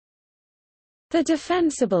The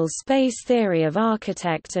defensible space theory of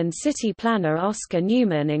architect and city planner Oscar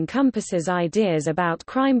Newman encompasses ideas about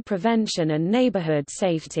crime prevention and neighborhood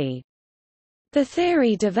safety. The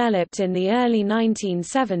theory developed in the early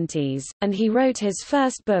 1970s, and he wrote his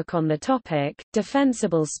first book on the topic,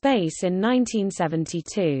 Defensible Space, in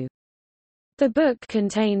 1972. The book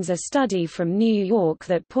contains a study from New York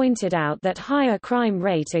that pointed out that higher crime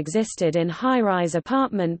rate existed in high-rise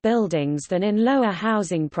apartment buildings than in lower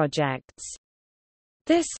housing projects.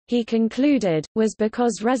 This, he concluded, was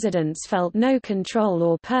because residents felt no control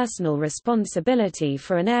or personal responsibility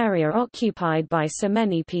for an area occupied by so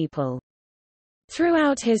many people.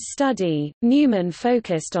 Throughout his study, Newman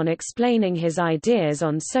focused on explaining his ideas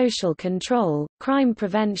on social control, crime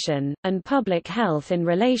prevention, and public health in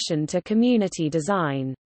relation to community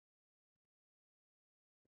design.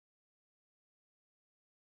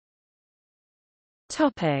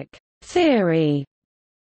 Theory.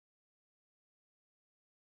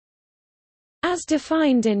 As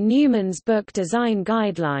defined in Newman's book Design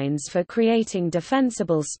Guidelines for Creating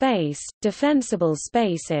Defensible Space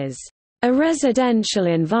is a residential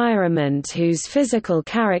environment whose physical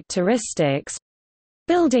characteristics,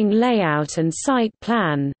 building layout and site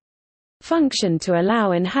plan, function to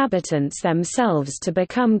allow inhabitants themselves to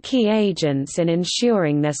become key agents in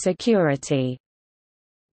ensuring their security.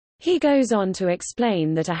 He goes on to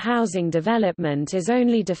explain that a housing development is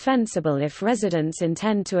only defensible if residents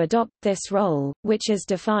intend to adopt this role, which is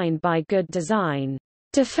defined by good design.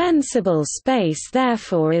 Defensible space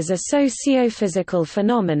therefore is a socio-physical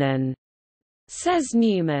phenomenon, says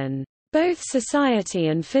Newman. Both society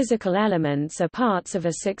and physical elements are parts of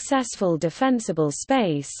a successful defensible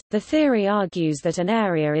space. The theory argues that an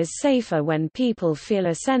area is safer when people feel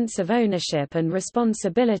a sense of ownership and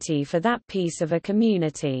responsibility for that piece of a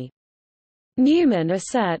community. Newman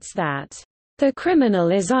asserts that the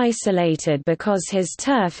criminal is isolated because his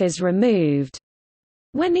turf is removed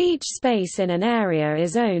when each space in an area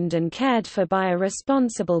is owned and cared for by a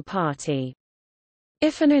responsible party.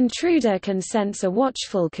 If an intruder can sense a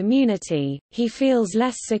watchful community, he feels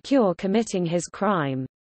less secure committing his crime.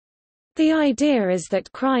 The idea is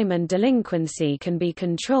that crime and delinquency can be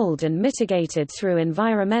controlled and mitigated through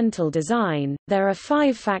environmental design. There are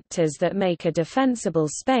 5 factors that make a defensible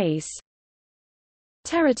space.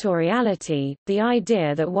 Territoriality, the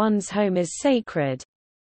idea that one's home is sacred.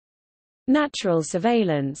 Natural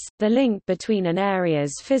surveillance, the link between an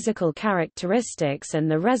area's physical characteristics and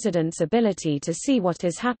the residents' ability to see what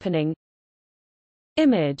is happening.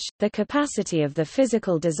 Image, the capacity of the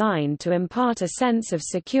physical design to impart a sense of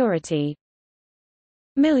security.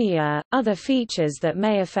 Milieu, other features that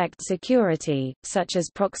may affect security, such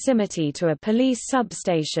as proximity to a police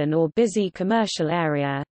substation or busy commercial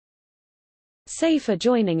area. Safe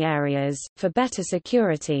adjoining areas. For better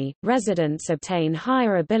security, residents obtain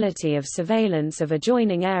higher ability of surveillance of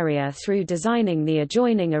adjoining area through designing the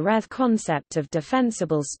adjoining area. The concept of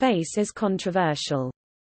defensible space is controversial.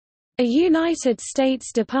 A United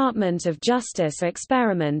States Department of Justice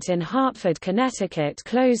experiment in Hartford, Connecticut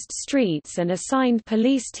closed streets and assigned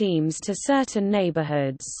police teams to certain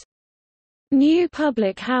neighborhoods. New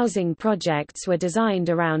public housing projects were designed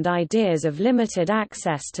around ideas of limited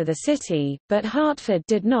access to the city, but Hartford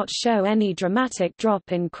did not show any dramatic drop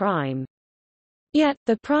in crime. Yet,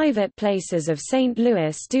 the private places of St.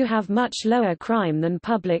 Louis do have much lower crime than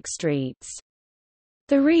public streets.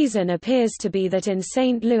 The reason appears to be that in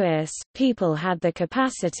St. Louis, people had the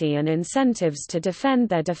capacity and incentives to defend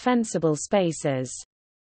their defensible spaces.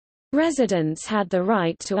 Residents had the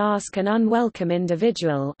right to ask an unwelcome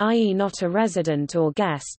individual, i.e. not a resident or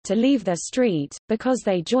guest, to leave their street, because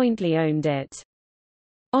they jointly owned it.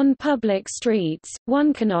 On public streets,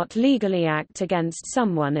 one cannot legally act against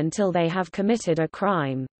someone until they have committed a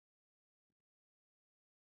crime.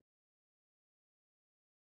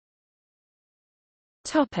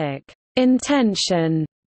 Intention.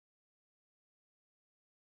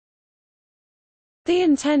 The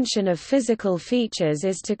intention of physical features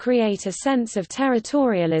is to create a sense of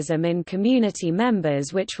territorialism in community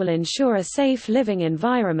members which will ensure a safe living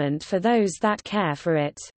environment for those that care for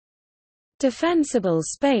it. Defensible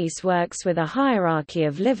space works with a hierarchy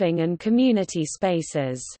of living and community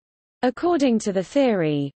spaces. According to the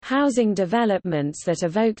theory, housing developments that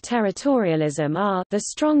evoke territorialism are the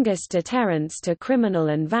strongest deterrents to criminal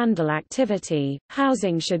and vandal activity.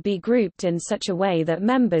 Housing should be grouped in such a way that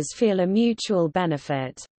members feel a mutual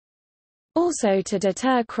benefit. Also, to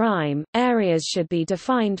deter crime, areas should be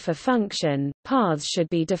defined for function, paths should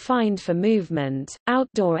be defined for movement,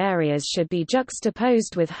 outdoor areas should be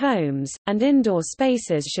juxtaposed with homes, and indoor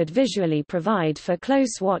spaces should visually provide for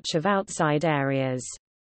close watch of outside areas.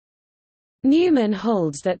 Newman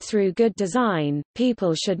holds that through good design,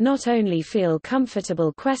 people should not only feel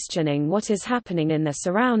comfortable questioning what is happening in their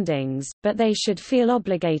surroundings, but they should feel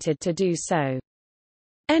obligated to do so.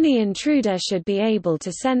 Any intruder should be able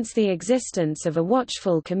to sense the existence of a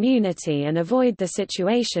watchful community and avoid the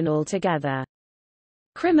situation altogether.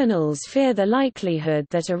 Criminals fear the likelihood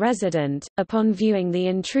that a resident, upon viewing the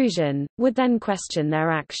intrusion, would then question their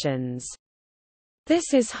actions.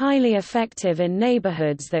 This is highly effective in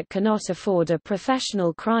neighborhoods that cannot afford a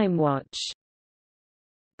professional crime watch.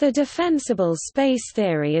 The defensible space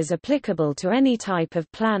theory is applicable to any type of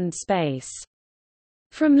planned space.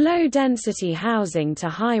 From low-density housing to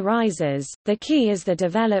high-rises, the key is the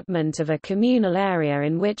development of a communal area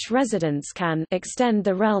in which residents can extend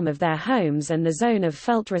the realm of their homes, and the zone of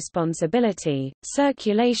felt responsibility.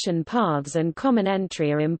 Circulation paths and common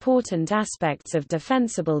entry are important aspects of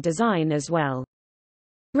defensible design as well.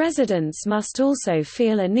 Residents must also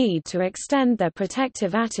feel a need to extend their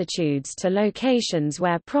protective attitudes to locations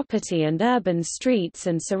where property and urban streets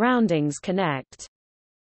and surroundings connect.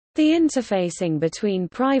 The interfacing between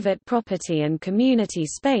private property and community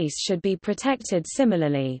space should be protected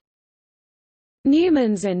similarly.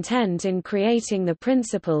 Newman's intent in creating the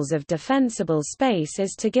principles of defensible space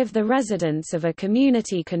is to give the residents of a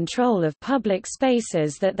community control of public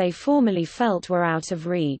spaces that they formerly felt were out of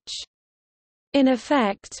reach. In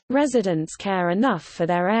effect, residents care enough for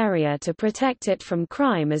their area to protect it from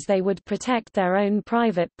crime as they would protect their own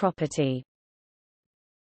private property.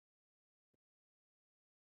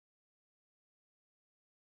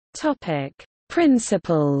 Topic: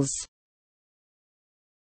 Principles.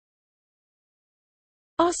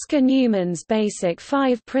 Oscar Newman's basic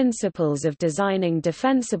 5 principles of designing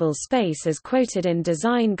defensible space as quoted in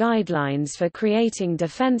Design Guidelines for Creating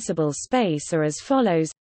Defensible Space are as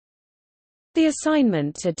follows. The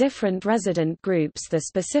assignment to different resident groups the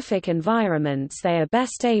specific environments they are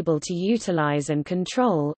best able to utilize and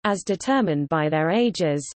control, as determined by their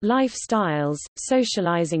ages, lifestyles,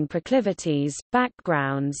 socializing proclivities,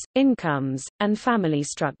 backgrounds, incomes, and family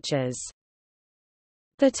structures.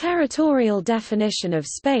 The territorial definition of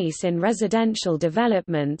space in residential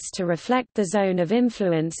developments to reflect the zone of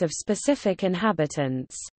influence of specific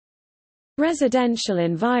inhabitants. Residential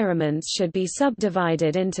environments should be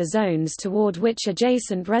subdivided into zones toward which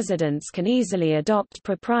adjacent residents can easily adopt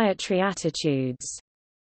proprietary attitudes.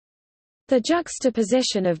 The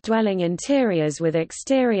juxtaposition of dwelling interiors with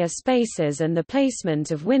exterior spaces and the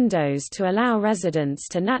placement of windows to allow residents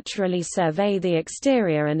to naturally survey the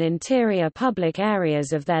exterior and interior public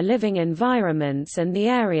areas of their living environments and the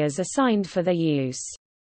areas assigned for their use.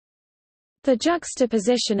 The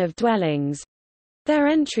juxtaposition of dwellings, their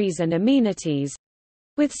entries and amenities,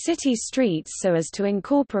 with city streets so as to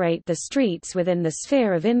incorporate the streets within the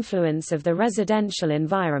sphere of influence of the residential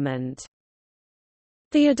environment.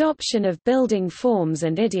 The adoption of building forms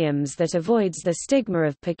and idioms that avoids the stigma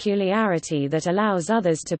of peculiarity that allows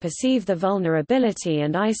others to perceive the vulnerability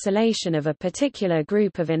and isolation of a particular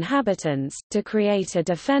group of inhabitants. To create a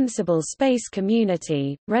defensible space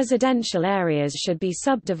community, residential areas should be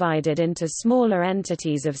subdivided into smaller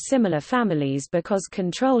entities of similar families because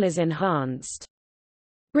control is enhanced.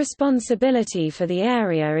 Responsibility for the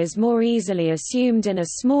area is more easily assumed in a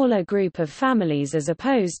smaller group of families as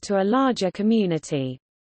opposed to a larger community.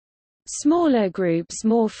 Smaller groups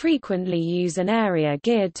more frequently use an area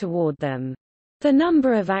geared toward them. The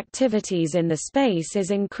number of activities in the space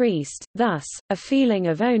is increased, thus, a feeling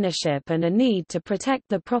of ownership and a need to protect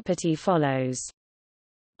the property follows.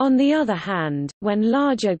 On the other hand, when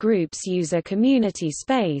larger groups use a community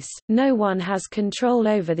space, no one has control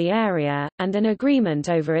over the area, and an agreement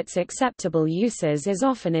over its acceptable uses is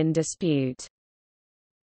often in dispute.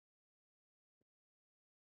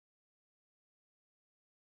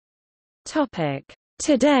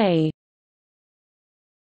 Today,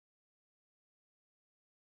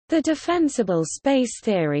 the defensible space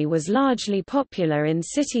theory was largely popular in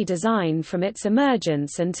city design from its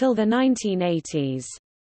emergence until the 1980s.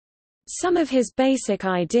 Some of his basic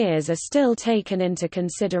ideas are still taken into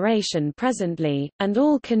consideration presently, and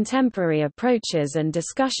all contemporary approaches and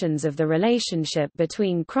discussions of the relationship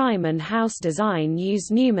between crime and house design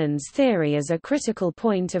use Newman's theory as a critical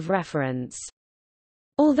point of reference.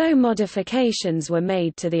 Although modifications were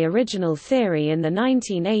made to the original theory in the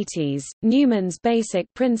 1980s, Newman's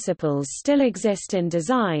basic principles still exist in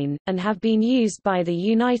design, and have been used by the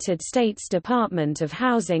United States Department of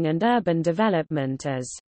Housing and Urban Development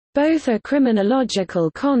as both a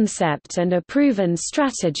criminological concept and a proven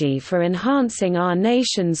strategy for enhancing our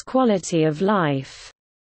nation's quality of life.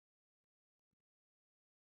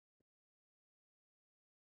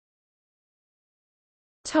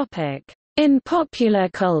 In popular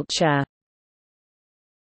culture.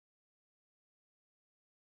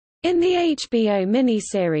 In the HBO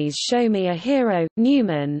miniseries Show Me a Hero,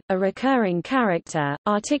 Newman, a recurring character,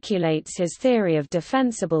 articulates his theory of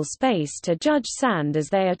defensible space to Judge Sand as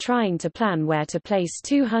they are trying to plan where to place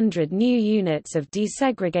 200 new units of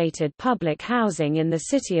desegregated public housing in the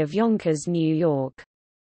city of Yonkers, New York.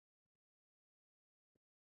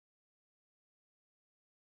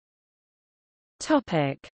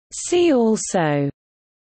 See also: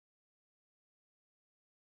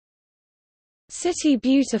 City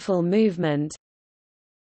Beautiful movement,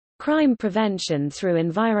 Crime prevention through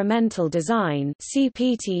environmental design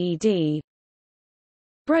 (CPTED),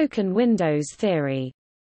 Broken windows theory.